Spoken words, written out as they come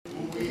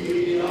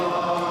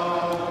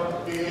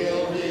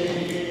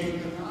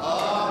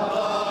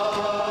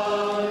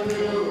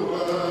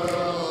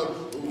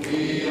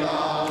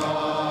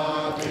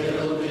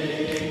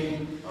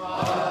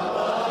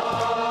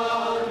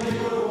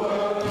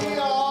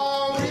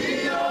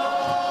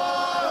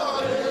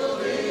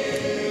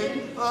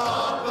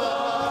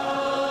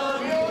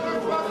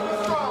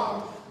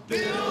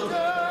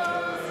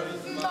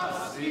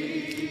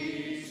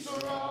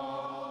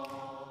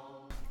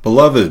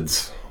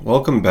Beloveds,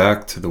 welcome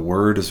back to The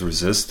Word is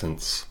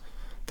Resistance,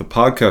 the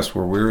podcast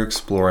where we're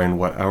exploring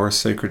what our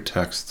sacred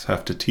texts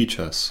have to teach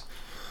us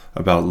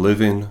about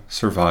living,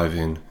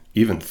 surviving,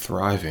 even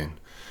thriving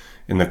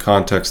in the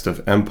context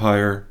of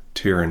empire,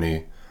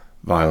 tyranny,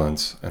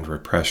 violence, and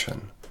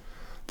repression,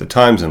 the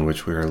times in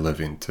which we are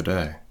living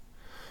today.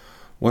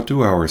 What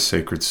do our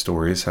sacred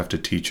stories have to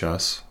teach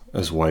us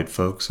as white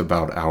folks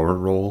about our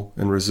role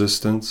in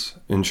resistance,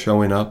 in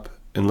showing up,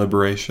 in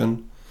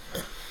liberation?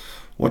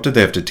 What do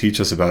they have to teach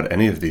us about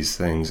any of these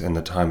things in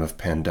the time of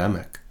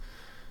pandemic,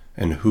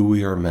 and who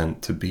we are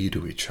meant to be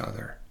to each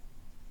other?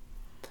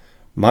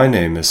 My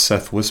name is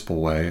Seth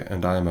Wispelway,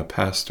 and I am a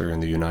pastor in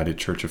the United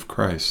Church of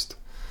Christ.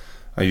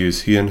 I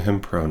use he and him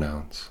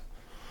pronouns.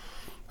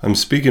 I'm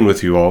speaking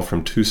with you all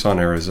from Tucson,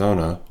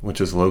 Arizona,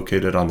 which is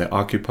located on the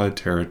occupied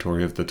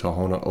territory of the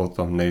Tohono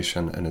O'odham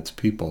Nation and its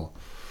people,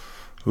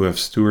 who have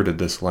stewarded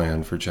this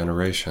land for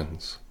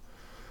generations.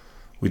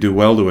 We do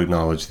well to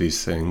acknowledge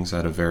these things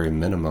at a very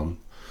minimum,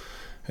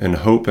 and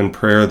hope and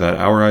prayer that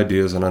our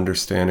ideas and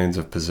understandings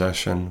of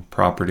possession,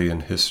 property,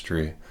 and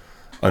history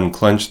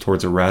unclench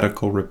towards a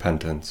radical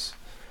repentance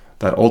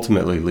that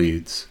ultimately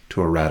leads to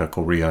a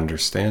radical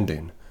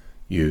re-understanding,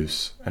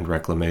 use, and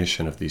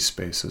reclamation of these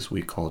spaces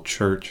we call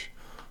church,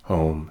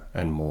 home,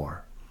 and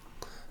more,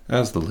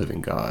 as the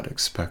living God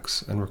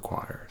expects and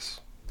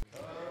requires.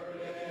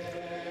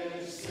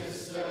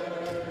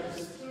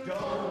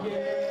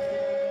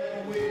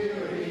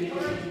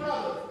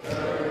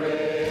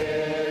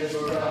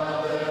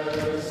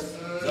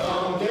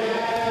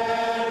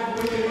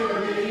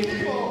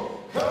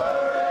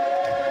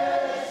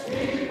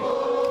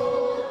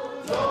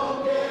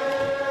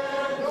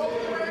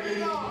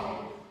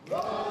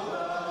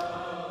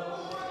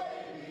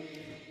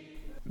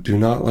 Do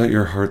not let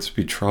your hearts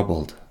be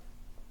troubled.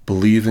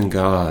 Believe in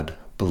God.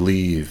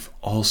 Believe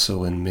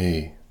also in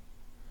me.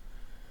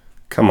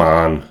 Come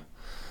on.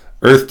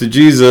 Earth to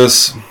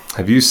Jesus.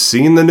 Have you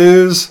seen the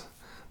news?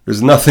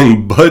 There's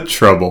nothing but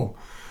trouble.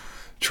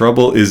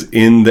 Trouble is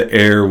in the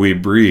air we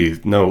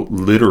breathe. No,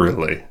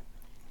 literally.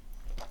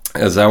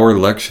 As our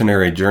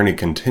lectionary journey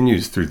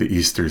continues through the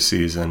Easter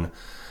season,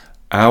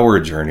 our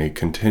journey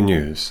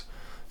continues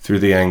through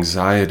the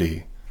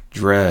anxiety,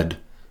 dread,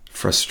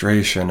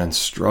 frustration, and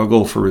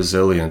struggle for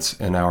resilience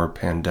in our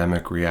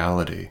pandemic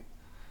reality.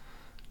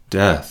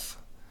 Death,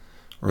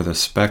 or the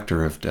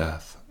specter of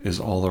death, is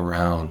all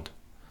around.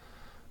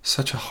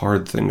 Such a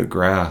hard thing to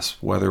grasp,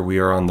 whether we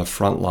are on the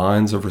front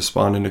lines of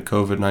responding to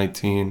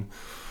COVID-19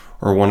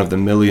 or one of the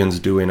millions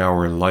doing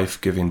our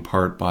life-giving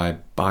part by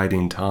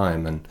biding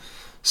time and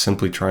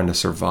simply trying to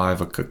survive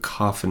a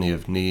cacophony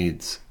of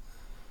needs.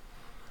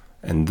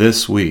 And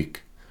this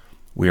week,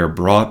 we are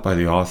brought by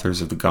the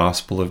authors of the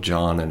Gospel of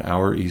John in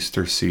our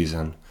Easter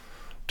season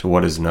to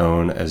what is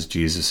known as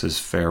Jesus'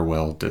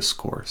 farewell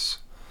discourse.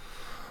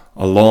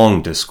 A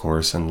long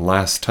discourse and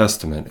last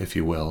testament, if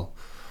you will,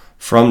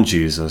 from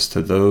Jesus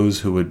to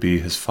those who would be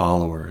his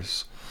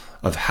followers,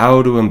 of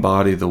how to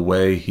embody the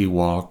way he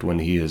walked when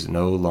he is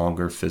no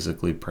longer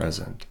physically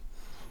present.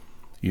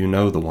 You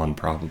know the one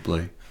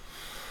probably,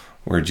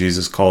 where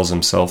Jesus calls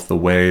himself the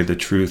way, the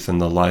truth,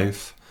 and the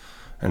life,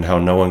 and how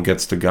no one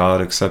gets to God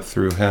except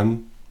through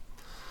him.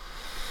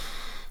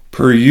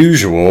 Per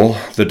usual,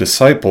 the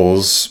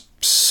disciples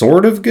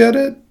sort of get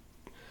it.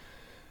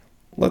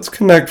 Let's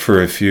connect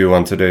for a few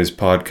on today's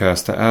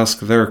podcast to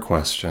ask their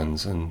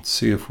questions and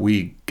see if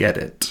we get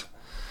it.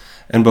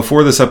 And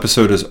before this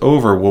episode is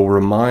over, we'll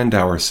remind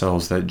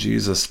ourselves that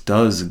Jesus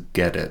does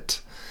get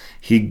it.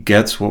 He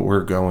gets what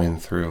we're going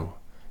through.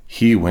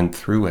 He went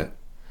through it.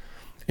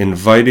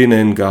 Inviting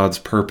in God's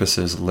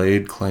purposes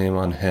laid claim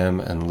on him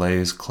and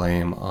lays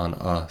claim on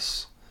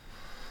us.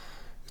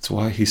 It's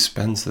why he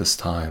spends this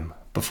time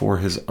before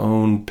his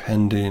own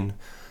pending,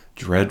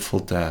 dreadful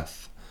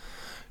death,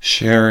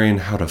 sharing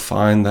how to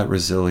find that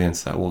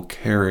resilience that will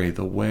carry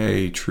the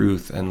way,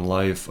 truth, and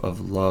life of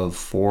love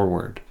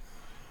forward.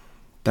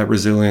 That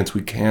resilience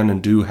we can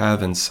and do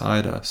have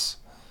inside us.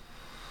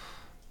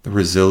 The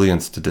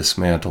resilience to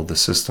dismantle the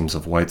systems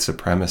of white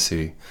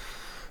supremacy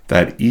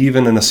that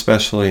even and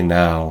especially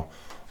now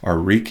are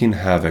wreaking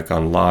havoc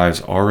on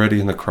lives already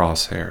in the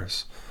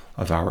crosshairs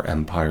of our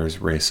empire's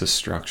racist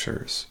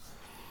structures,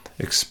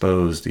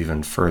 exposed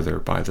even further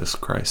by this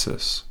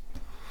crisis.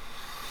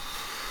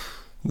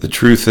 The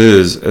truth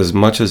is, as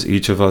much as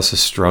each of us is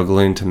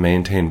struggling to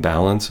maintain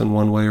balance in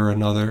one way or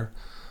another,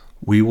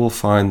 we will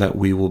find that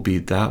we will be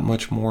that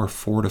much more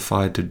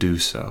fortified to do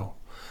so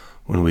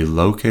when we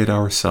locate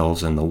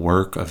ourselves in the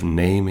work of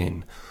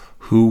naming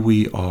who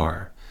we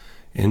are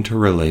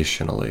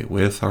interrelationally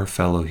with our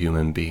fellow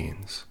human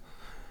beings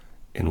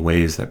in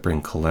ways that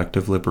bring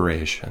collective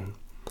liberation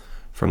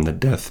from the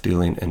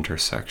death-dealing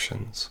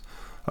intersections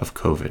of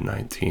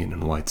COVID-19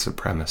 and white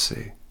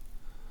supremacy.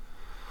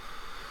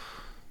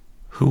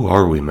 Who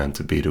are we meant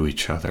to be to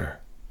each other?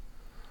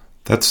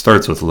 That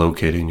starts with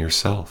locating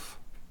yourself.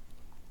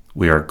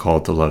 We are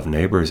called to love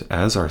neighbors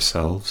as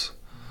ourselves,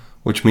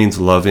 which means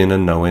loving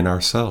and knowing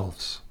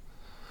ourselves.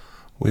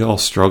 We all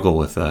struggle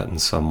with that in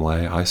some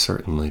way. I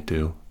certainly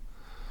do.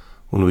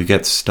 When we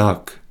get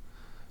stuck,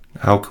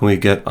 how can we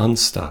get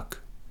unstuck?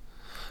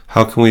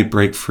 How can we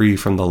break free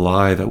from the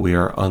lie that we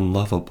are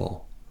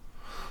unlovable?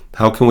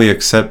 How can we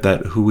accept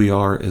that who we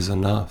are is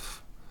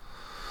enough?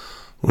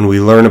 When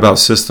we learn about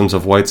systems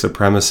of white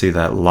supremacy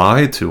that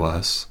lie to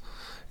us,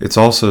 it's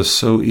also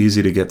so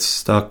easy to get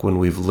stuck when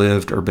we've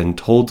lived or been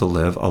told to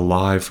live a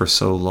lie for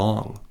so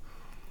long.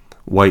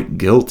 White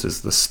guilt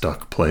is the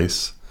stuck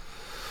place.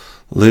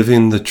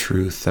 Living the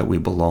truth that we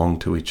belong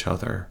to each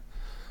other,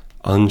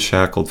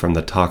 unshackled from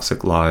the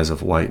toxic lies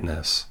of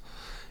whiteness,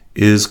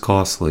 is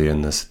costly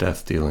in this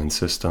death-dealing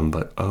system,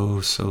 but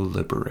oh so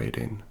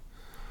liberating.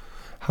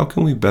 How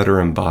can we better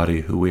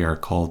embody who we are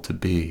called to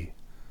be?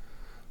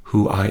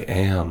 Who I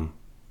am.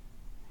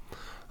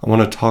 I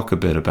want to talk a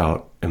bit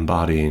about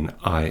embodying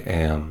I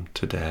am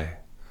today.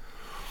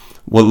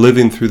 What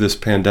living through this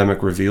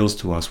pandemic reveals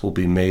to us will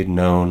be made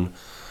known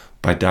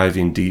by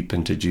diving deep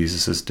into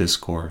Jesus'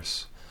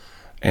 discourse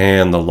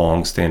and the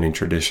long-standing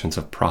traditions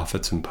of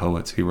prophets and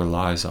poets he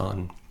relies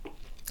on.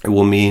 It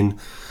will mean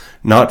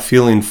not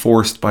feeling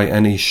forced by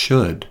any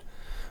should,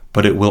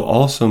 but it will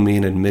also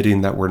mean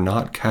admitting that we're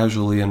not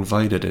casually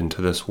invited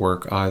into this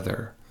work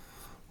either.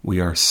 We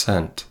are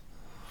sent.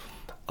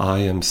 I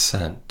am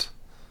sent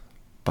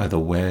by the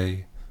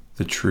way,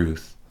 the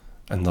truth,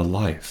 and the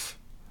life.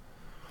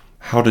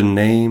 How to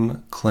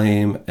name,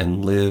 claim,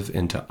 and live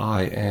into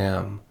I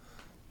am,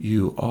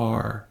 you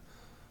are,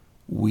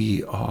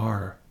 we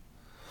are.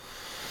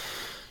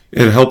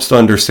 It helps to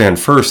understand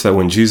first that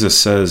when Jesus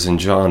says in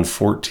John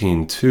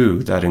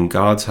 14:2 that in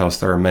God's house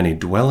there are many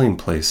dwelling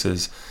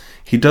places,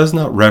 he does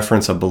not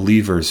reference a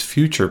believer's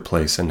future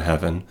place in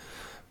heaven,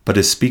 but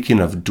is speaking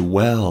of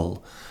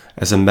dwell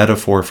as a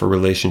metaphor for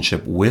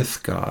relationship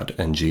with God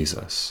and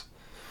Jesus.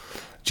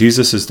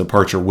 Jesus'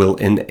 departure will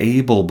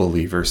enable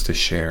believers to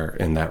share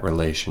in that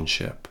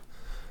relationship.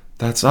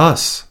 That's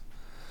us.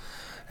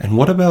 And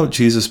what about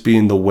Jesus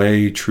being the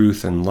way,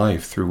 truth, and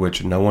life through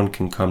which no one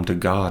can come to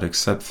God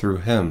except through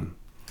him?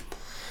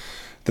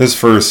 This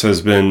verse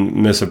has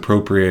been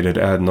misappropriated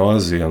ad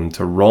nauseum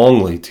to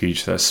wrongly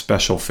teach that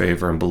special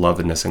favor and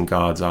belovedness in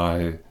God's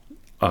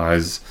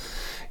eyes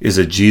is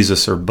a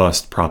Jesus or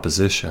bust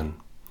proposition.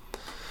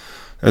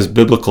 As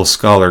biblical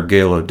scholar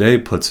Gail O'Day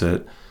puts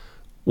it,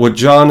 what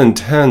John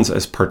intends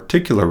as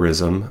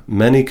particularism,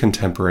 many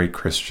contemporary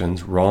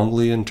Christians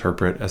wrongly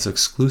interpret as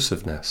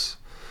exclusiveness.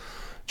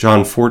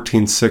 John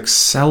 14:6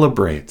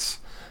 celebrates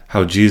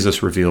how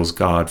Jesus reveals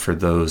God for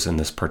those in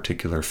this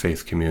particular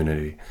faith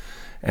community,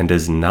 and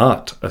is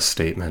not a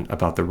statement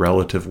about the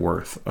relative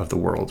worth of the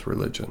world's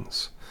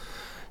religions.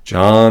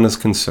 John is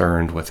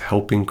concerned with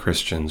helping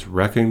Christians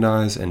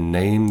recognize and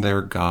name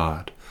their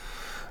God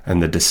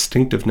and the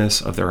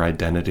distinctiveness of their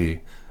identity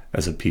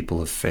as a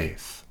people of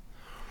faith.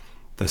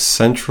 The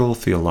central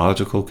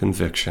theological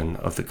conviction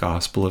of the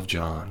Gospel of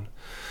John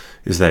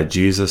is that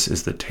Jesus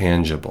is the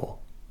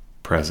tangible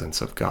presence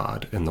of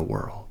God in the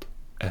world.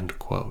 End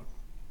quote.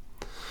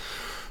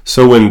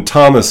 So when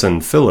Thomas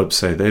and Philip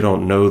say they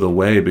don't know the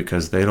way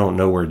because they don't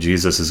know where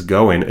Jesus is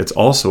going, it's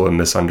also a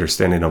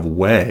misunderstanding of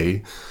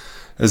way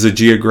as a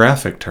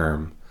geographic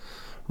term.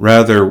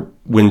 Rather,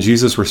 when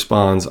Jesus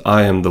responds,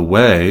 I am the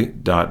way, ...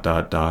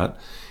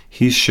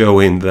 he's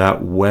showing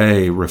that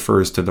way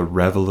refers to the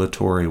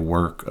revelatory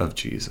work of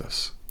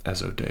Jesus,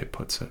 as O'Day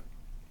puts it.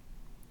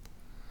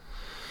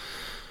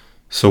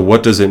 So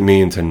what does it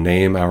mean to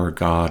name our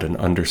God and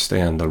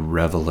understand the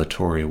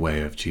revelatory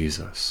way of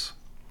Jesus?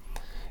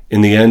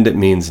 In the end, it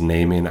means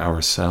naming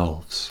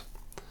ourselves.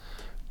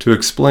 To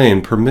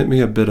explain, permit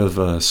me a bit of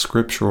a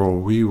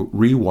scriptural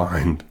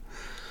rewind.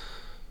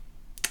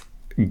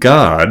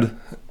 God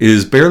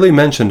is barely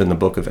mentioned in the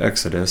book of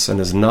Exodus and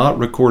is not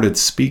recorded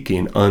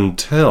speaking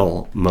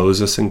until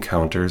Moses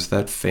encounters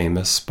that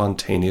famous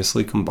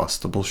spontaneously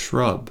combustible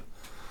shrub.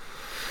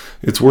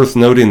 It's worth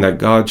noting that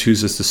God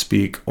chooses to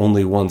speak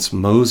only once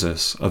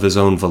Moses, of his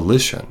own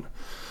volition,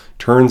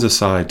 turns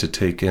aside to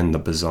take in the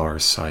bizarre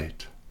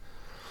sight.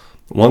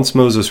 Once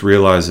Moses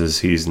realizes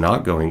he's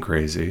not going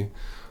crazy,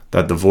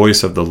 that the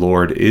voice of the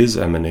Lord is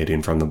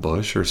emanating from the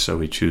bush, or so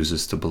he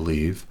chooses to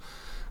believe,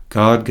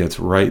 God gets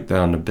right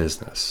down to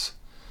business.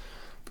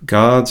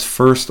 God's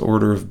first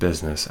order of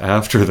business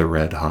after the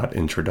red-hot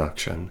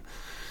introduction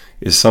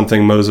is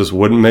something Moses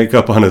wouldn't make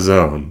up on his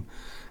own.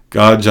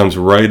 God jumps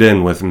right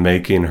in with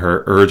making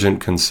her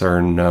urgent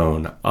concern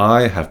known.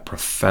 I have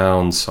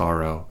profound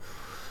sorrow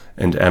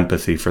and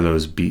empathy for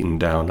those beaten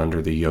down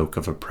under the yoke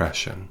of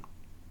oppression.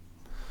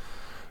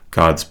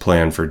 God's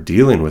plan for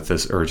dealing with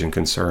this urgent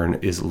concern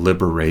is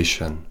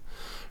liberation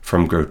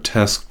from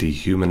grotesque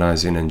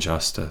dehumanizing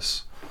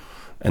injustice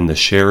and the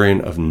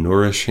sharing of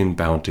nourishing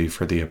bounty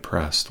for the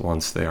oppressed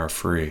once they are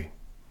free.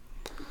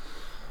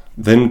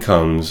 Then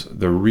comes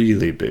the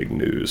really big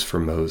news for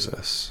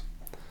Moses.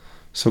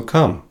 So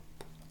come,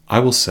 I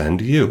will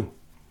send you.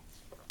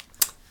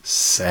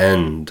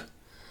 Send.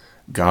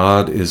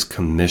 God is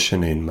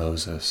commissioning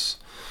Moses.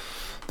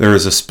 There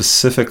is a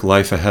specific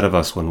life ahead of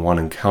us when one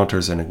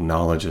encounters and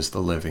acknowledges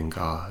the living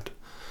God.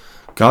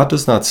 God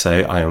does not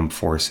say, I am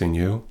forcing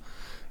you.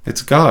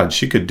 It's God.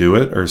 She could do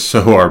it, or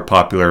so our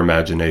popular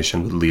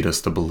imagination would lead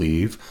us to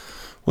believe,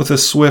 with a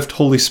swift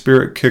Holy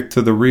Spirit kick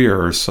to the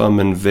rear or some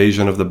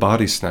invasion of the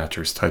body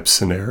snatchers type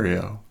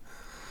scenario.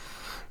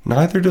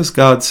 Neither does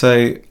God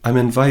say, I'm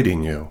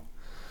inviting you,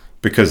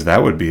 because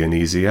that would be an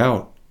easy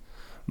out.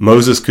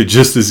 Moses could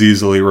just as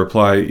easily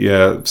reply,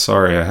 yeah,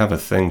 sorry, I have a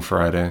thing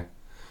Friday.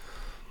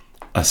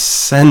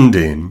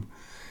 Ascending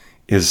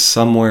is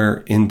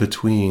somewhere in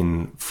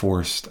between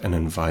forced and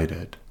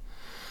invited.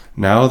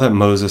 Now that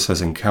Moses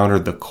has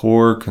encountered the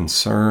core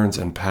concerns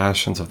and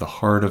passions of the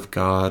heart of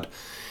God,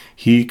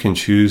 he can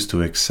choose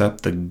to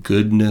accept the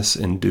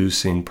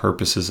goodness-inducing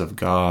purposes of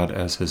God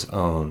as his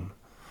own.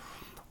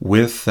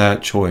 With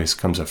that choice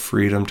comes a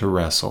freedom to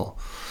wrestle,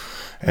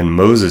 and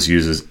Moses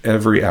uses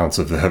every ounce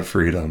of that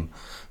freedom,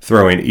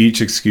 throwing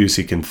each excuse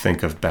he can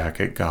think of back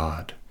at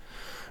God.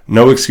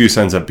 No excuse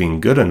ends up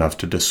being good enough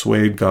to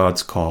dissuade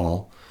God's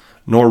call,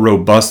 nor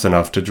robust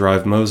enough to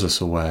drive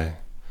Moses away.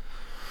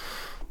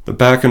 The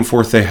back and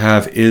forth they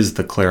have is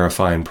the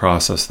clarifying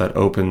process that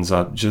opens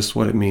up just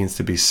what it means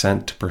to be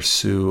sent to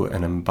pursue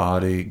and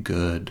embody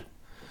good,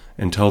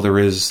 until there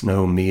is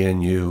no me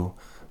and you,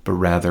 but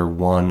rather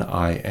one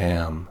I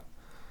am.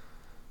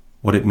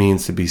 What it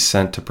means to be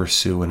sent to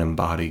pursue and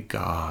embody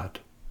God.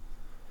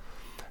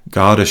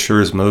 God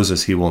assures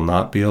Moses he will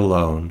not be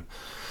alone,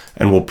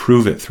 and will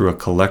prove it through a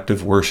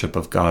collective worship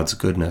of God's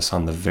goodness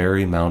on the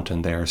very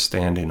mountain they are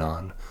standing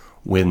on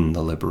when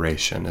the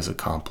liberation is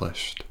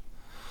accomplished.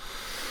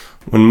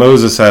 When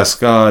Moses asks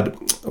God,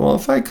 well,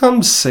 if I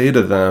come say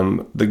to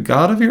them, the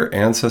God of your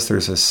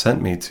ancestors has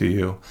sent me to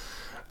you,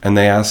 and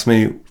they ask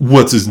me,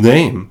 what's his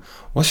name?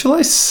 What shall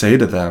I say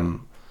to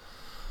them?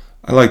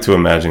 I like to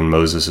imagine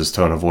Moses'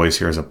 tone of voice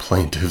here as a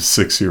plaintive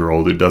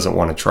 6-year-old who doesn't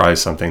want to try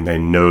something they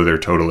know they're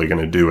totally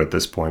going to do at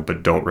this point,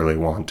 but don't really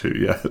want to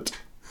yet.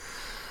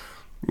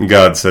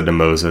 God said to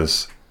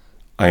Moses,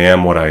 I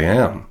am what I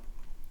am.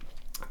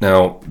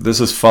 Now, this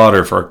is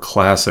fodder for a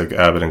classic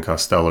Abbott and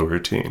Costello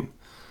routine.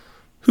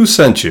 Who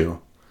sent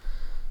you?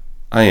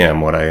 I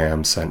am what I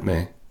am sent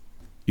me.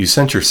 You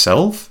sent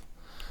yourself?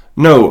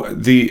 No,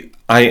 the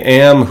I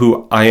am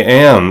who I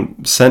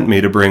am sent me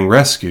to bring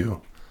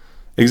rescue.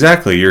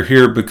 Exactly, you're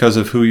here because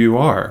of who you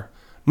are.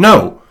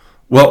 No,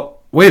 well,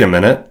 wait a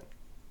minute.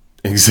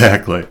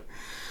 Exactly.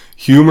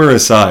 Humor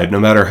aside, no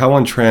matter how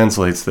one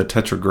translates the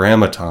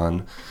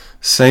Tetragrammaton,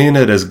 saying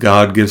it as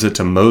God gives it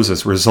to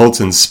Moses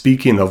results in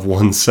speaking of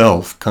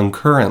oneself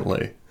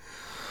concurrently.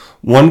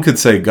 One could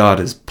say God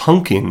is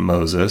punking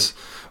Moses,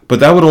 but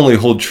that would only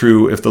hold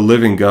true if the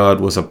living God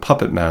was a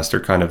puppet master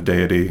kind of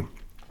deity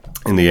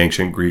in the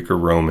ancient Greek or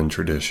Roman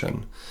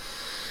tradition.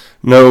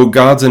 No,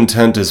 God's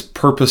intent is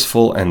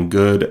purposeful and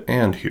good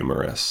and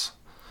humorous.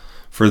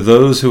 For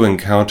those who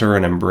encounter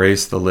and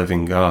embrace the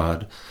living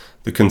God,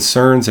 the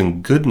concerns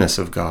and goodness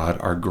of God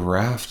are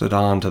grafted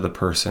onto the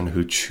person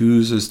who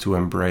chooses to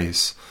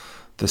embrace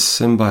the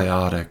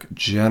symbiotic,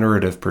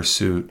 generative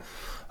pursuit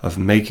of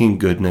making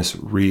goodness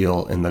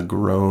real in the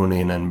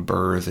groaning and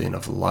birthing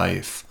of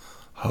life,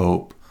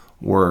 hope,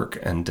 work,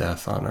 and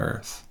death on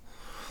earth.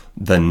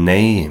 The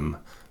name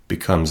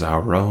becomes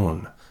our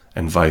own,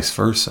 and vice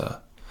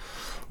versa.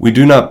 We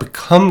do not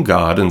become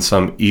God in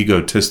some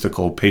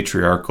egotistical,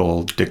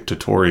 patriarchal,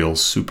 dictatorial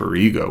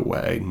superego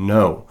way.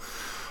 No,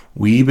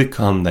 we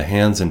become the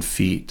hands and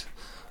feet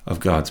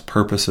of God's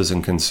purposes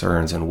and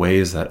concerns in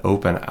ways that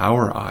open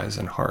our eyes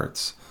and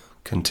hearts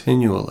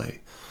continually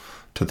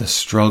to the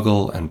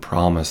struggle and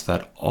promise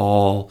that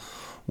all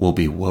will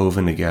be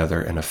woven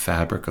together in a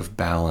fabric of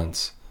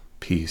balance,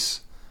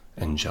 peace,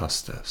 and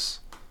justice.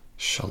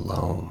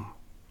 Shalom.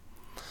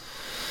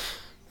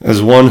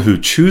 As one who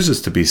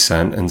chooses to be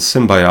sent and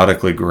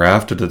symbiotically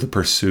grafted to the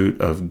pursuit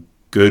of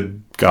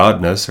good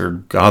godness or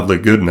godly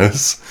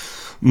goodness,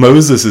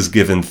 Moses is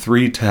given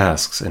 3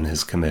 tasks in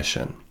his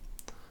commission.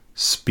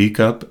 Speak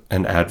up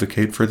and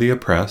advocate for the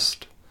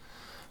oppressed,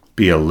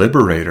 be a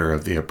liberator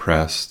of the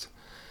oppressed,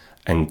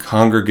 and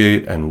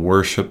congregate and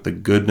worship the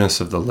goodness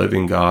of the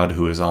living God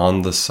who is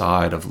on the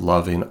side of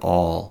loving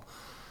all,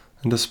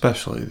 and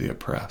especially the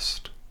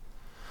oppressed.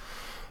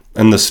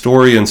 And the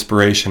story,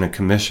 inspiration, and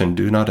commission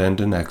do not end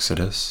in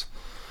Exodus.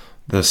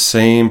 The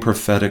same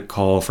prophetic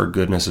call for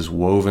goodness is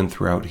woven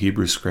throughout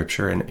Hebrew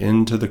Scripture and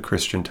into the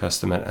Christian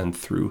Testament and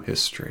through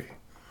history.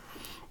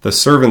 The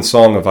servant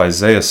song of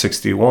Isaiah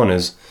 61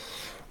 is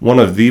one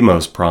of the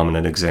most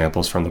prominent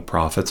examples from the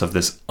prophets of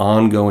this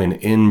ongoing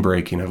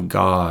inbreaking of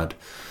God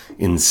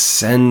in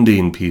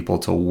sending people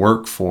to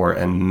work for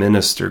and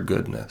minister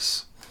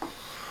goodness.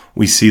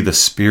 We see the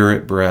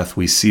spirit breath,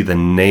 we see the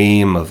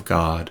name of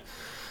God,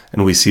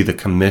 and we see the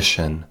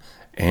commission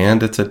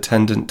and its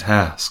attendant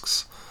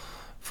tasks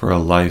for a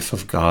life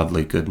of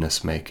godly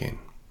goodness making.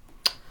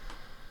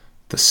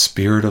 The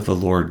Spirit of the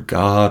Lord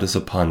God is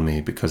upon me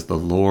because the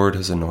Lord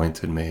has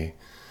anointed me.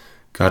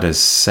 God has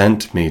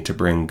sent me to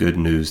bring good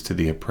news to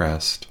the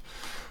oppressed,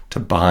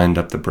 to bind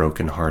up the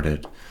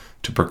brokenhearted,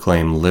 to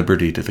proclaim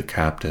liberty to the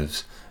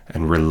captives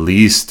and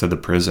release to the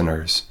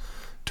prisoners,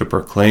 to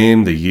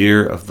proclaim the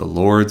year of the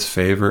Lord's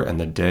favor and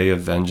the day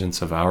of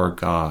vengeance of our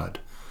God,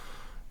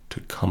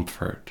 to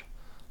comfort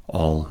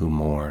all who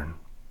mourn.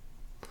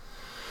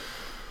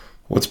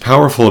 What's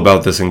powerful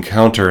about this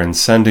encounter and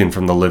sending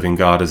from the living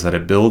God is that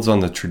it builds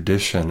on the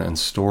tradition and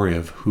story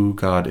of who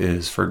God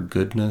is for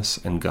goodness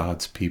and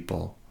God's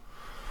people.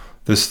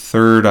 This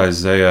third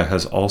Isaiah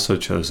has also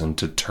chosen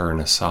to turn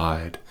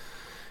aside,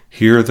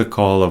 hear the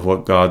call of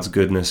what God's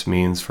goodness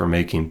means for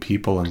making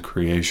people and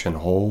creation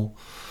whole,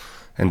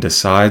 and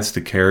decides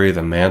to carry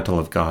the mantle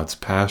of God's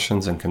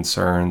passions and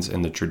concerns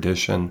in the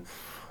tradition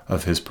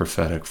of his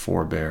prophetic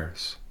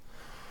forebears.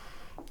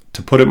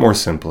 To put it more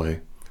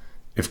simply,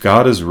 if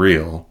God is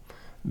real,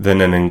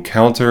 then an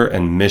encounter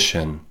and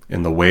mission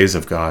in the ways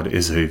of God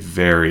is a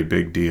very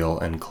big deal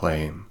and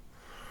claim.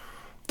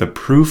 The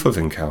proof of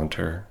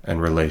encounter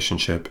and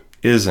relationship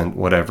isn't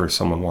whatever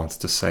someone wants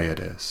to say it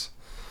is.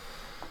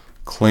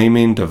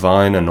 Claiming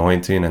divine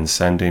anointing and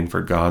sending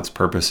for God's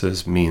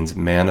purposes means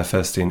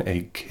manifesting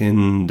a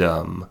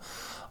kingdom,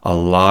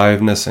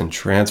 aliveness, and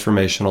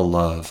transformational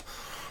love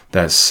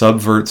that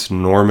subverts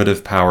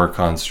normative power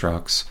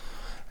constructs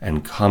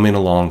and coming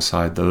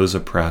alongside those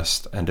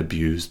oppressed and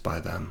abused by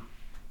them.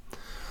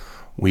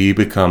 We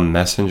become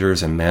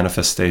messengers and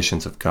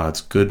manifestations of God's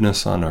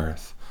goodness on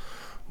earth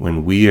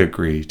when we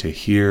agree to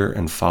hear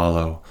and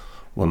follow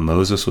what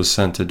Moses was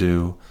sent to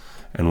do,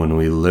 and when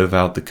we live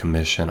out the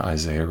commission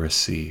Isaiah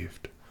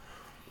received.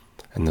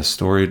 And the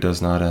story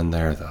does not end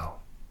there, though.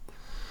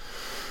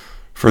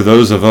 For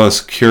those of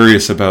us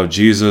curious about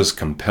Jesus,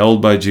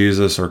 compelled by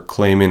Jesus, or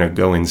claiming a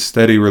going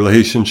steady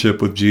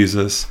relationship with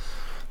Jesus,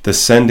 the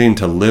sending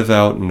to live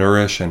out,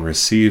 nourish, and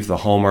receive the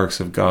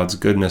hallmarks of God's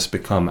goodness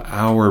become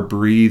our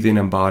breathing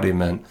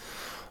embodiment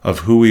of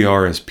who we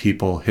are as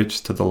people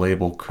hitched to the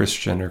label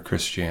Christian or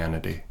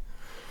Christianity.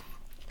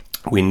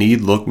 We need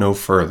look no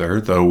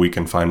further, though we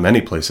can find many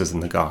places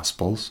in the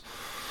Gospels,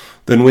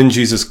 than when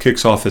Jesus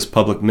kicks off his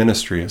public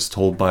ministry as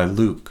told by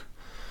Luke.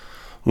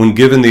 When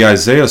given the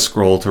Isaiah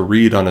scroll to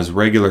read on his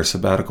regular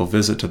sabbatical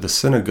visit to the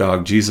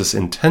synagogue, Jesus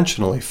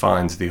intentionally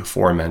finds the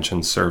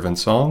aforementioned servant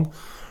song,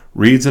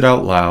 reads it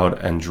out loud,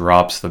 and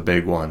drops the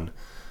big one.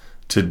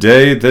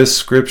 Today this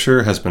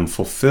scripture has been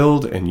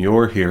fulfilled in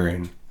your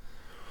hearing.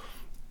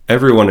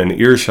 Everyone in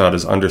earshot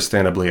is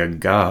understandably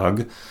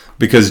agog,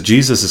 because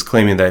Jesus is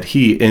claiming that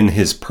he, in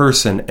his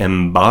person,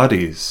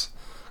 embodies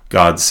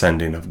God's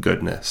sending of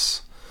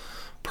goodness.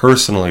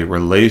 Personally,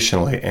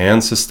 relationally,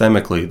 and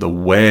systemically, the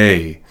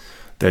way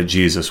that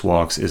Jesus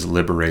walks is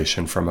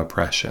liberation from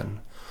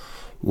oppression.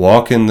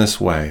 Walk in this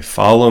way,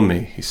 follow me,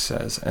 he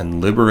says, and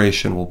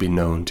liberation will be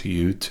known to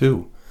you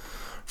too.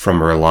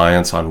 From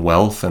reliance on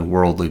wealth and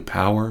worldly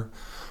power,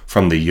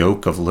 from the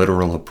yoke of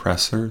literal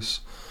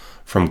oppressors,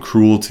 from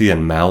cruelty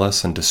and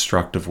malice and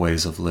destructive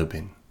ways of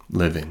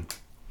living.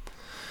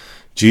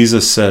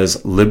 Jesus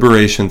says,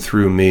 liberation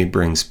through me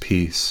brings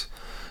peace,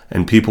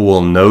 and people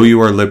will know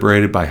you are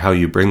liberated by how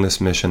you bring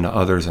this mission to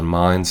others in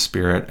mind,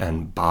 spirit,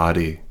 and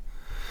body.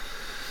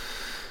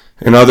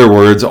 In other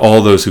words,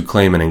 all those who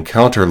claim an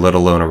encounter, let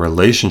alone a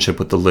relationship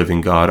with the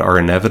living God, are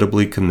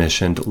inevitably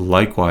commissioned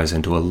likewise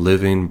into a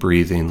living,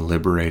 breathing,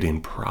 liberating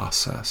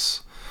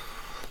process.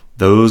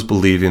 Those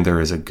believing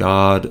there is a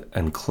God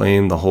and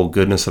claim the whole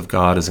goodness of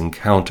God is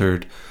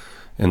encountered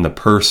in the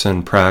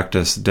person,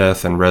 practice,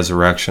 death, and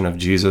resurrection of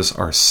Jesus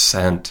are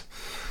sent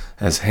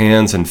as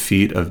hands and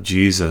feet of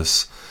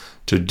Jesus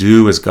to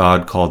do as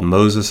God called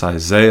Moses,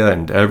 Isaiah,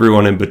 and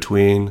everyone in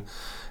between,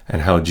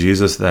 and how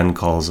Jesus then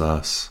calls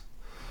us.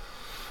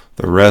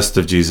 The rest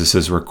of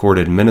Jesus'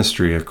 recorded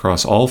ministry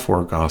across all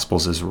four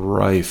Gospels is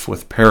rife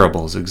with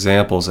parables,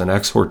 examples, and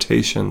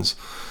exhortations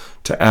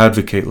to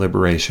advocate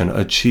liberation,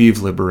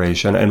 achieve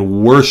liberation,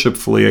 and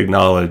worshipfully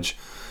acknowledge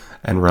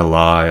and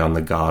rely on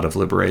the God of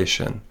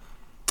liberation,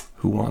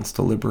 who wants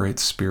to liberate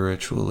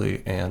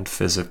spiritually and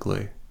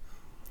physically.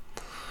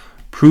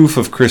 Proof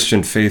of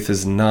Christian faith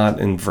is not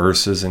in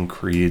verses and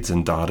creeds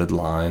and dotted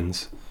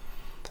lines.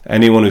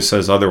 Anyone who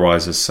says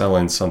otherwise is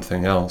selling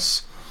something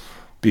else,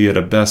 be it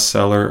a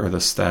bestseller or the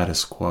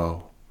status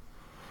quo.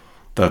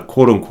 The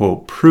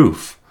quote-unquote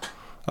proof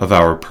of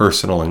our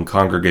personal and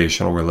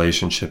congregational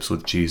relationships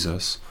with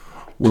Jesus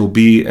will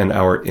be in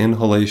our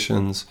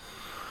inhalations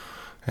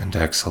and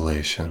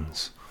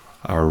exhalations,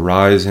 our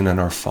rising and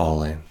our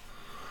falling,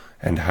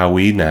 and how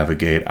we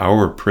navigate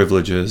our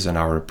privileges and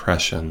our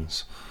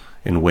oppressions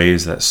in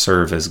ways that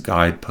serve as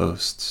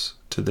guideposts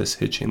to this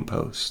hitching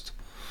post.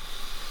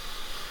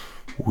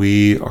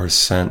 We are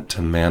sent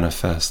to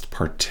manifest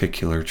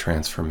particular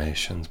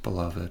transformations,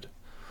 beloved.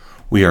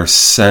 We are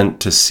sent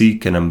to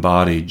seek and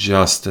embody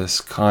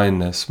justice,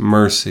 kindness,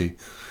 mercy,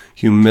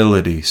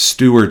 humility,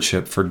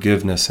 stewardship,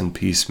 forgiveness, and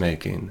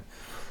peacemaking.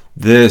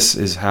 This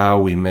is how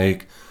we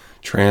make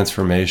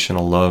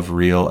transformational love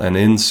real, and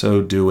in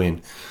so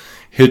doing,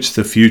 hitch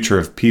the future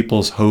of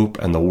people's hope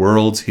and the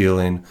world's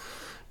healing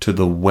to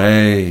the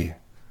way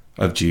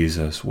of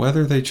Jesus,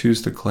 whether they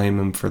choose to claim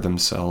him for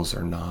themselves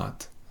or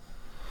not.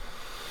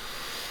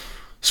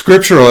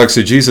 Scriptural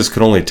exegesis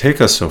can only take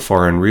us so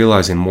far in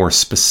realizing more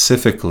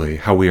specifically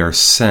how we are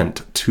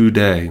sent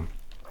today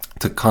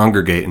to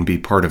congregate and be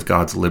part of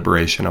God's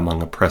liberation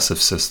among oppressive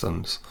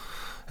systems,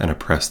 and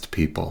oppressed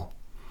people.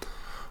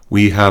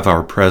 We have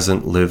our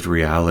present lived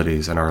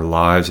realities and our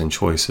lives and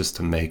choices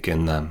to make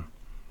in them.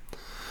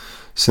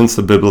 Since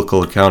the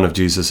biblical account of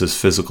Jesus'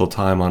 physical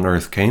time on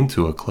earth came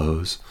to a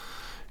close,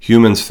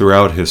 humans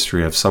throughout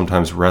history have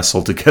sometimes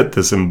wrestled to get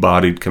this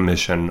embodied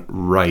commission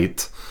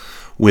right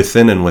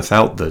within and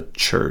without the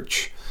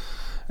church,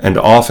 and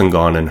often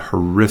gone in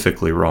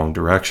horrifically wrong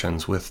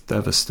directions with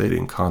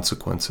devastating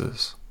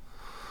consequences.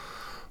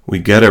 We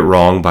get it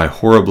wrong by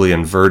horribly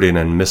inverting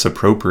and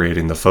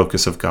misappropriating the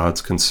focus of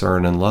God's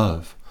concern and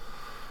love.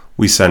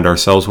 We send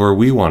ourselves where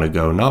we want to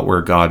go, not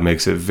where God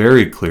makes it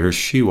very clear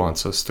she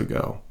wants us to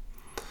go.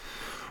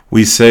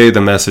 We say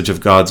the message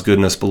of God's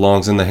goodness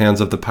belongs in the hands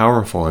of the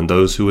powerful and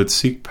those who would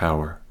seek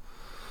power.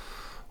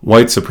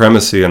 White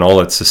supremacy and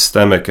all its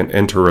systemic and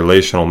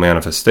interrelational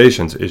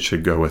manifestations, it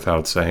should go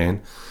without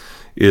saying,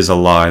 is a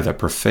lie that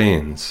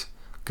profanes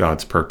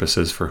God's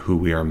purposes for who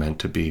we are meant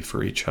to be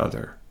for each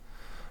other.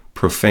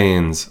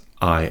 Profanes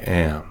I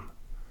am.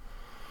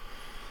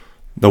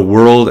 The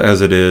world as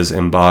it is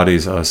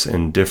embodies us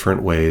in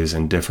different ways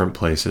in different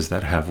places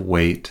that have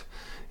weight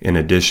in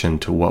addition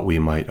to what we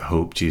might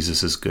hope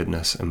Jesus'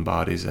 goodness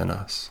embodies in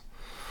us.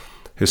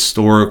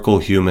 Historical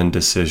human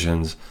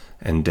decisions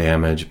and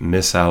damage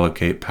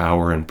misallocate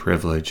power and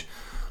privilege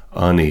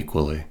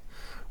unequally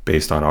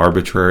based on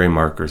arbitrary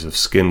markers of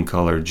skin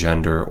color,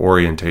 gender,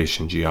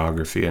 orientation,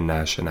 geography, and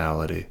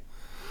nationality.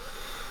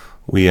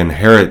 We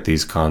inherit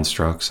these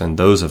constructs, and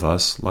those of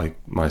us, like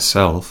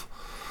myself,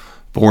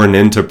 born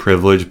into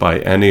privilege by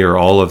any or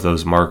all of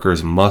those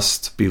markers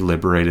must be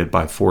liberated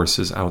by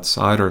forces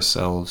outside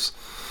ourselves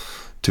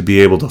to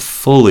be able to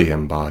fully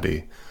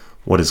embody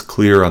what is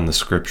clear on the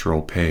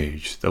scriptural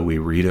page, though we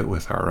read it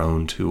with our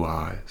own two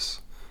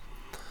eyes.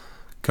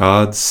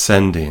 God's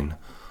sending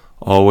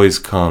always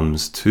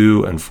comes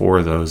to and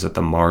for those at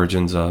the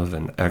margins of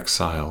and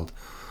exiled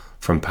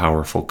from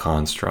powerful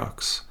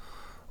constructs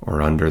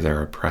or under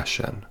their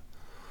oppression.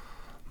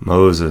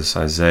 Moses,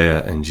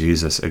 Isaiah, and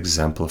Jesus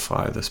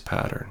exemplify this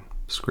pattern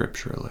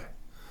scripturally.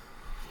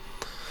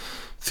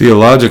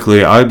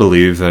 Theologically, I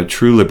believe that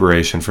true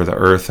liberation for the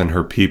earth and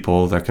her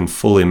people that can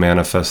fully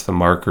manifest the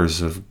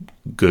markers of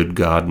good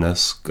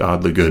godness,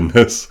 godly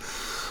goodness,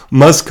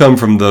 must come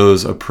from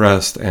those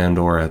oppressed and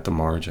or at the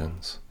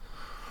margins.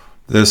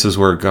 This is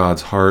where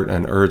God's heart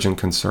and urgent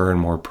concern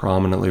more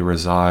prominently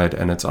reside,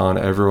 and it's on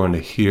everyone to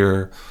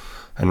hear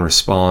and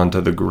respond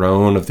to the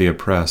groan of the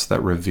oppressed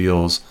that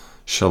reveals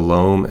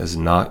shalom is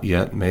not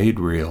yet made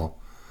real.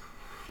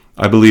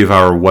 I believe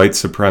our white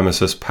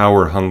supremacist,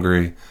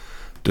 power-hungry,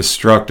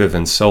 destructive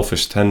and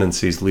selfish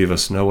tendencies leave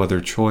us no other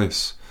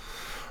choice.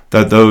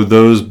 That though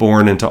those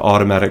born into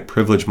automatic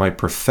privilege might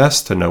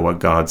profess to know what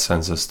God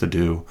sends us to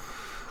do,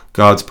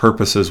 God's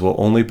purposes will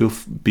only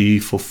be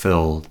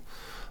fulfilled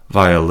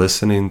via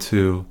listening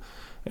to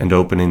and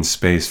opening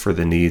space for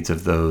the needs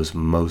of those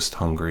most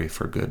hungry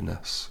for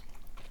goodness.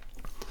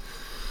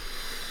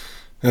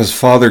 As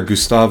Father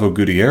Gustavo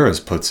Gutierrez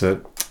puts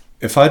it,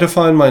 if I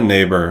define my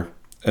neighbor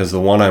as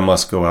the one I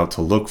must go out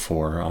to look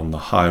for on the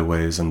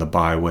highways and the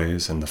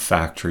byways and the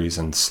factories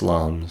and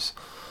slums,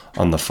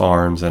 on the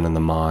farms and in the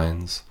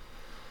mines,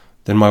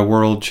 then my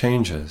world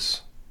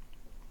changes.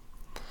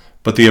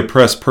 But the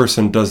oppressed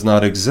person does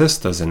not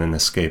exist as an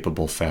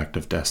inescapable fact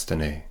of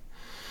destiny.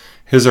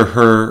 His or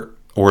her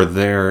or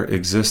their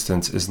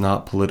existence is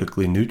not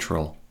politically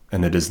neutral,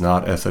 and it is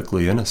not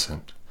ethically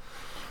innocent.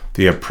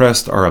 The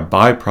oppressed are a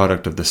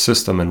byproduct of the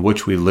system in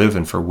which we live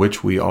and for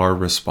which we are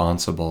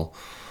responsible.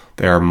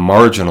 They are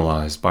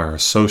marginalized by our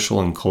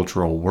social and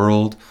cultural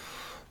world.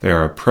 They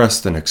are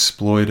oppressed and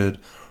exploited,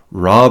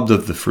 robbed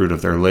of the fruit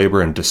of their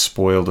labor, and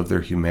despoiled of their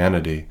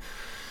humanity.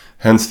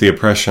 Hence, the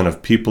oppression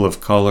of people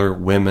of color,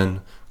 women,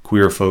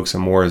 queer folks,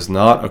 and more is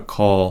not a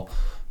call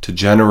to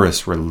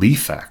generous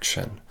relief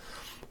action,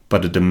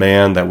 but a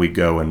demand that we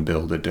go and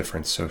build a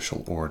different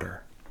social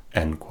order.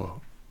 End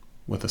quote.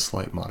 With a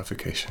slight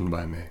modification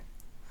by me.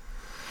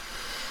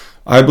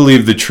 I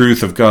believe the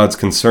truth of God's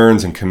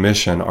concerns and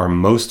commission are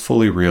most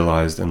fully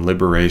realized in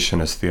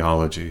liberationist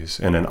theologies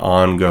in an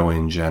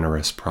ongoing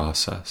generous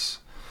process.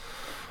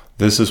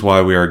 This is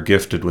why we are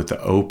gifted with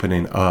the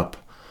opening up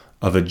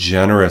of a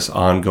generous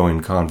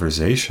ongoing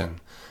conversation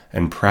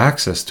and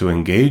praxis to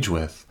engage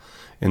with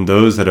in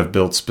those that have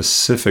built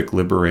specific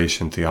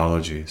liberation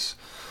theologies,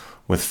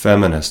 with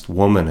feminist,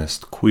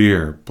 womanist,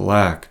 queer,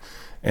 black,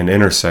 and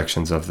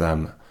intersections of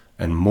them,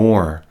 and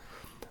more,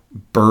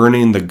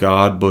 burning the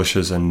God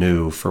bushes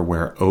anew for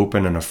where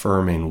open and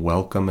affirming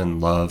welcome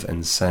and love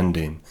and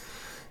sending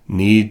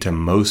need to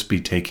most be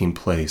taking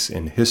place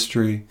in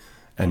history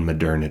and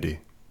modernity.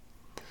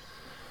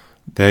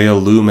 They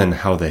illumine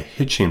how the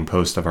hitching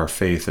post of our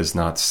faith is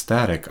not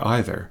static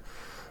either,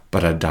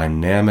 but a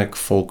dynamic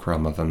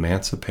fulcrum of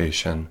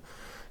emancipation,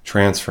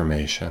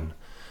 transformation,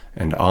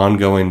 and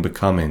ongoing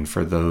becoming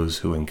for those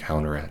who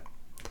encounter it.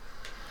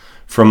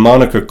 From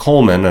Monica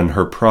Coleman and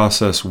her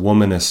process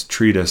womanist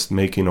treatise,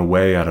 Making a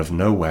Way Out of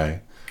No Way,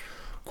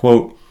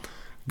 quote,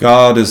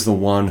 God is the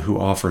one who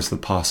offers the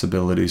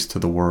possibilities to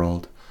the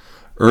world.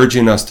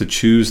 urging us to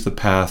choose the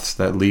paths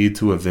that lead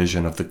to a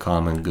vision of the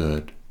common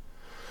good.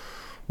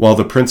 While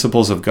the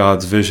principles of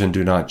God's vision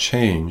do not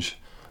change,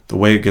 the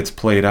way it gets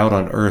played out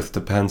on earth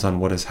depends on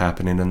what is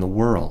happening in the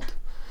world.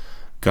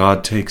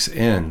 God takes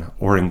in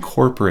or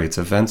incorporates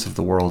events of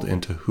the world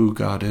into who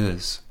God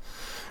is.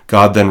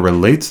 God then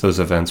relates those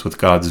events with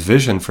God's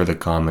vision for the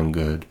common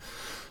good,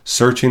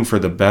 searching for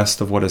the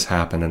best of what has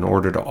happened in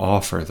order to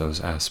offer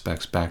those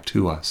aspects back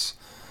to us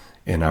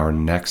in our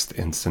next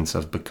instance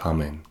of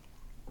becoming.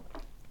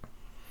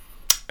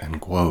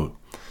 End quote.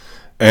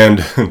 And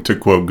to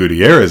quote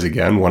Gutierrez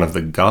again, one of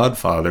the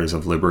godfathers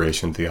of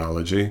liberation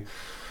theology,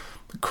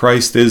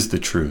 Christ is the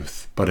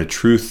truth, but a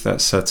truth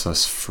that sets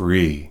us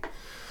free.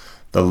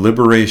 The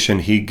liberation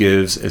he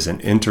gives is an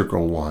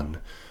integral one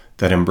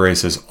that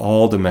embraces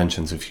all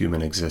dimensions of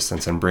human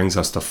existence and brings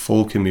us to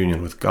full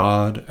communion with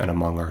God and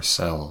among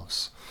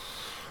ourselves.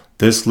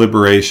 This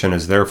liberation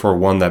is therefore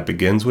one that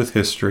begins with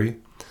history,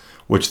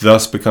 which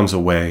thus becomes a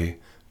way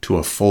to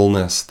a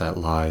fullness that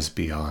lies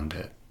beyond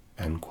it.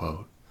 End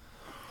quote.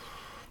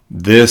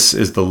 This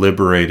is the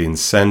liberating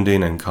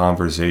sending and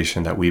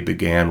conversation that we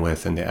began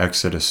with in the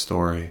Exodus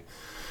story,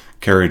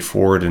 carried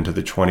forward into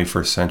the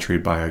 21st century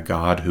by a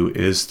God who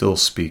is still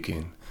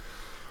speaking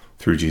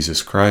through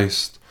Jesus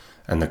Christ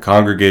and the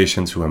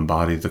congregations who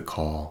embody the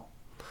call.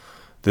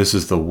 This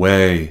is the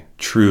way,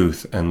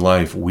 truth, and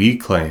life we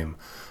claim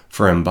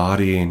for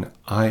embodying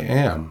I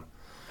am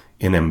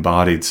in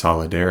embodied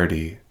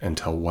solidarity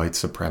until white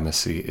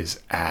supremacy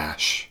is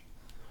ash.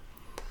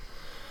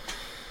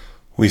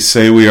 We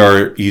say we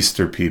are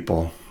Easter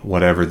people,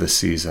 whatever the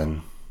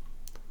season.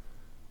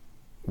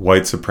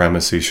 White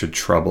supremacy should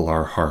trouble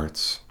our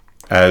hearts,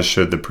 as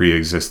should the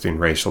pre-existing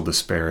racial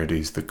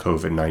disparities the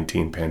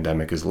COVID-19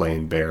 pandemic is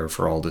laying bare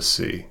for all to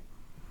see.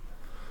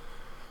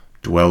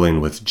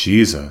 Dwelling with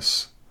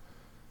Jesus,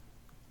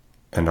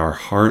 and our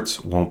hearts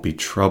won't be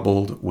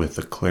troubled with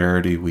the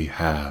clarity we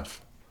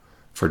have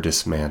for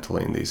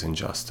dismantling these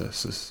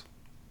injustices.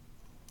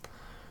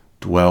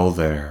 Dwell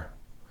there.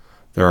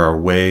 There are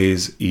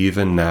ways,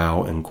 even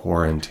now in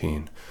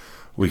quarantine,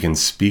 we can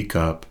speak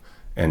up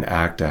and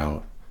act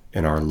out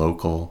in our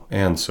local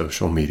and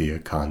social media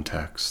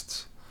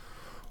contexts.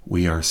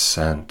 We are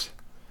sent.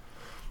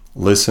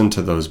 Listen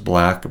to those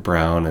Black,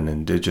 brown, and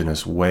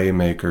indigenous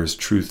waymakers,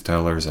 truth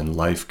tellers, and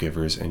life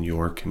givers in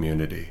your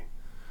community.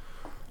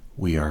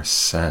 We are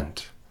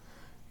sent.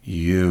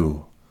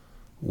 You,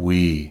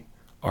 we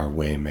are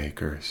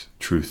waymakers,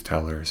 truth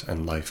tellers,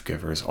 and life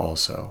givers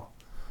also.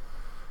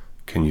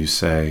 Can you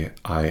say,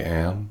 I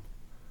am?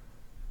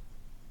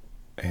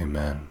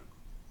 Amen.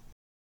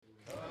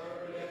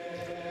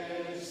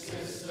 Courage,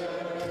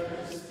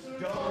 sisters,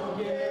 don't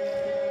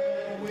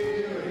get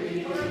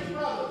weary.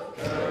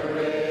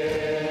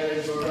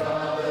 Courage,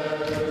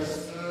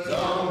 brothers,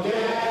 don't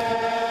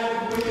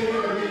get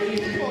weary.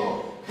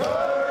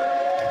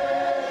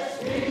 Courage,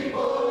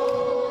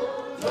 people,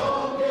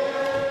 don't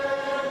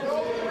get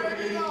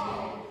weary.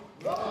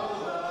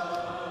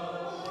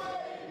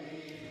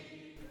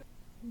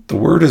 The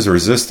Word is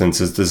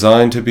Resistance is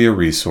designed to be a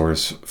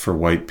resource for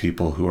white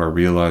people who are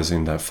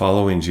realizing that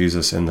following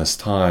Jesus in this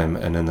time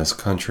and in this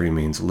country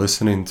means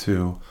listening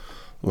to,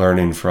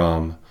 learning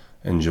from,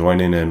 and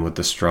joining in with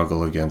the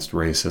struggle against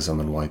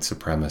racism and white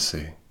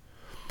supremacy.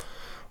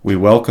 We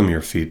welcome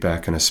your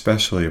feedback and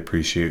especially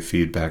appreciate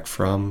feedback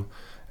from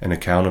and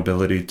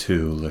accountability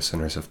to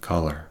listeners of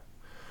color.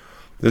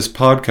 This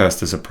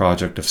podcast is a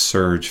project of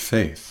Surge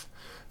Faith.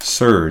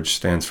 Surge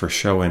stands for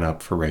Showing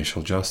Up for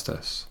Racial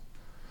Justice.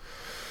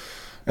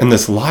 And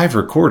this live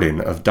recording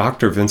of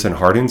Dr. Vincent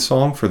Harding's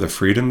song for the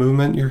Freedom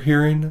Movement you're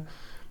hearing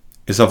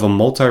is of a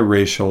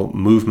multiracial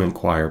movement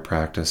choir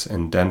practice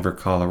in Denver,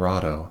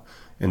 Colorado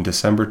in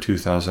December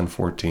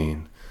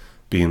 2014,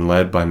 being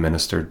led by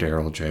Minister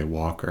Darrell J.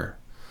 Walker.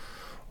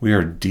 We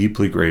are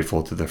deeply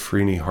grateful to the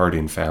Freeney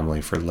Harding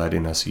family for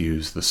letting us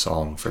use the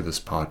song for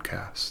this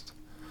podcast.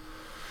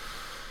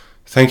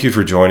 Thank you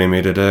for joining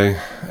me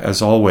today.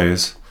 As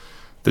always,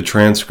 the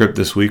transcript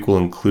this week will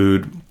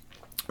include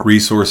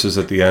resources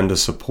at the end to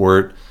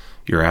support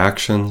your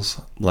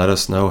actions. Let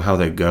us know how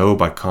they go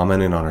by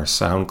commenting on our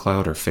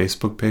SoundCloud or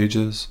Facebook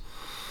pages.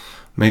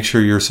 Make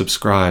sure you're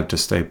subscribed to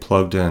stay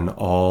plugged in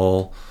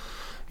all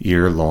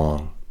year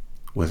long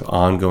with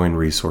ongoing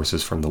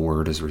resources from the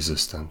Word is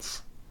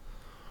Resistance.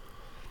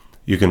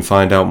 You can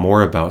find out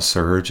more about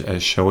Surge at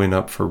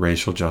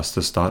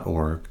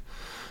showingupforracialjustice.org,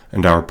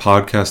 and our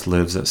podcast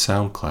lives at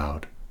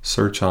SoundCloud.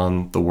 Search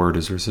on The Word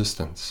is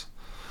Resistance.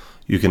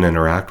 You can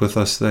interact with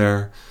us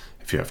there.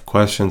 If you have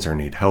questions or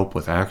need help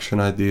with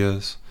action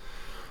ideas,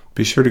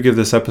 be sure to give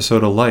this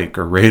episode a like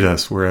or rate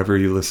us wherever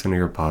you listen to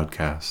your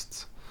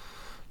podcasts.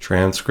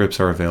 Transcripts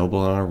are available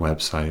on our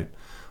website,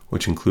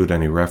 which include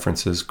any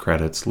references,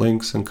 credits,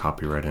 links, and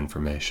copyright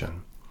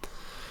information.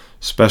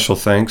 Special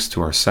thanks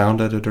to our sound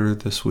editor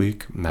this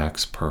week,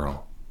 Max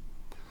Pearl.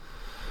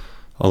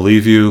 I'll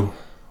leave you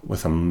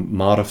with a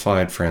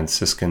modified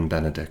Franciscan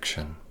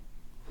benediction.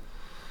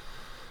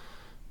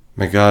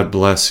 May God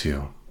bless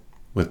you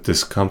with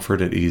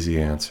discomforted easy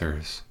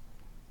answers,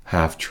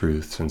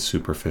 half-truths, and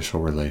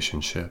superficial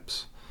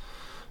relationships,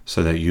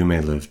 so that you may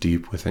live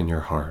deep within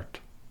your heart.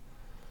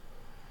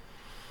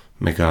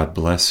 May God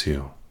bless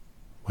you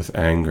with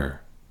anger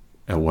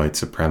at white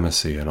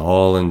supremacy and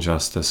all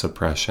injustice,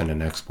 oppression,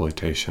 and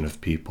exploitation of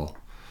people,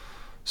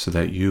 so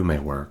that you may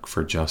work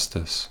for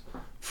justice,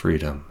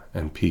 freedom,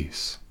 and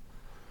peace.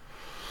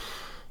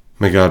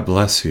 May God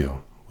bless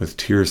you with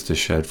tears to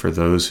shed for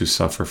those who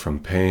suffer from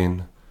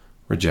pain,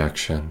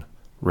 rejection,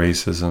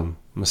 racism,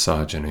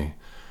 misogyny,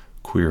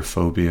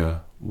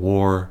 queerphobia,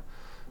 war,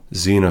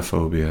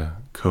 xenophobia,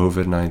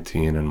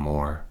 COVID-19, and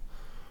more,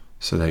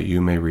 so that you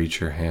may reach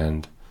your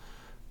hand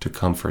to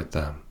comfort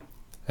them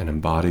and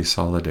embody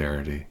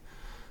solidarity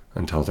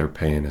until their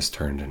pain is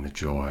turned into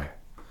joy.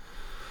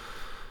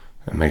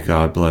 And may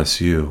God bless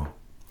you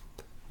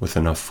with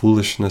enough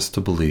foolishness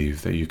to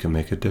believe that you can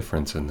make a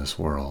difference in this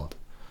world,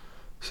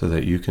 so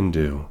that you can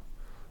do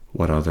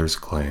what others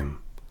claim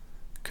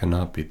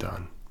cannot be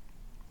done.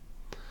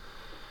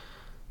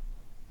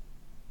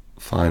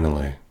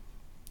 Finally,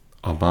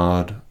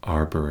 Ahmaud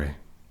Arbery,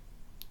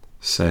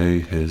 say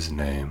his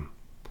name.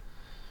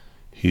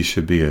 He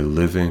should be a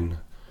living,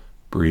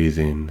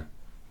 breathing,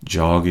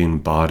 jogging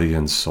body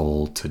and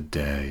soul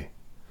today.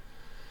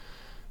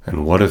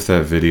 And what if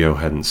that video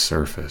hadn't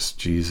surfaced?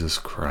 Jesus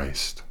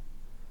Christ.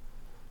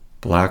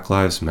 Black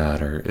Lives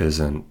Matter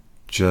isn't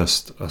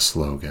just a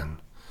slogan,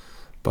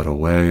 but a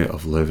way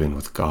of living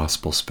with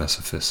gospel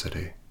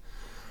specificity.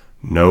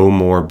 No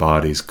more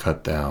bodies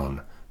cut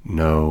down.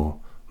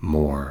 No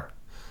more.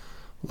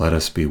 Let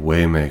us be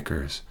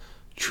waymakers,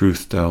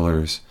 truth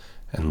tellers,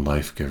 and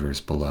life givers,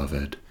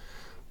 beloved.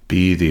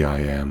 Be the I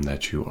am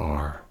that you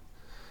are.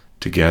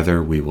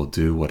 Together we will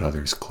do what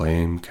others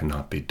claim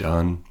cannot be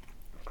done.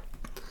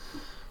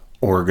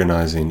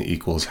 Organizing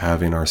equals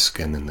having our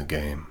skin in the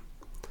game,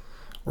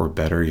 or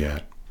better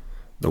yet,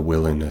 the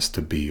willingness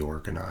to be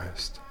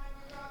organized.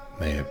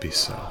 May it be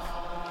so.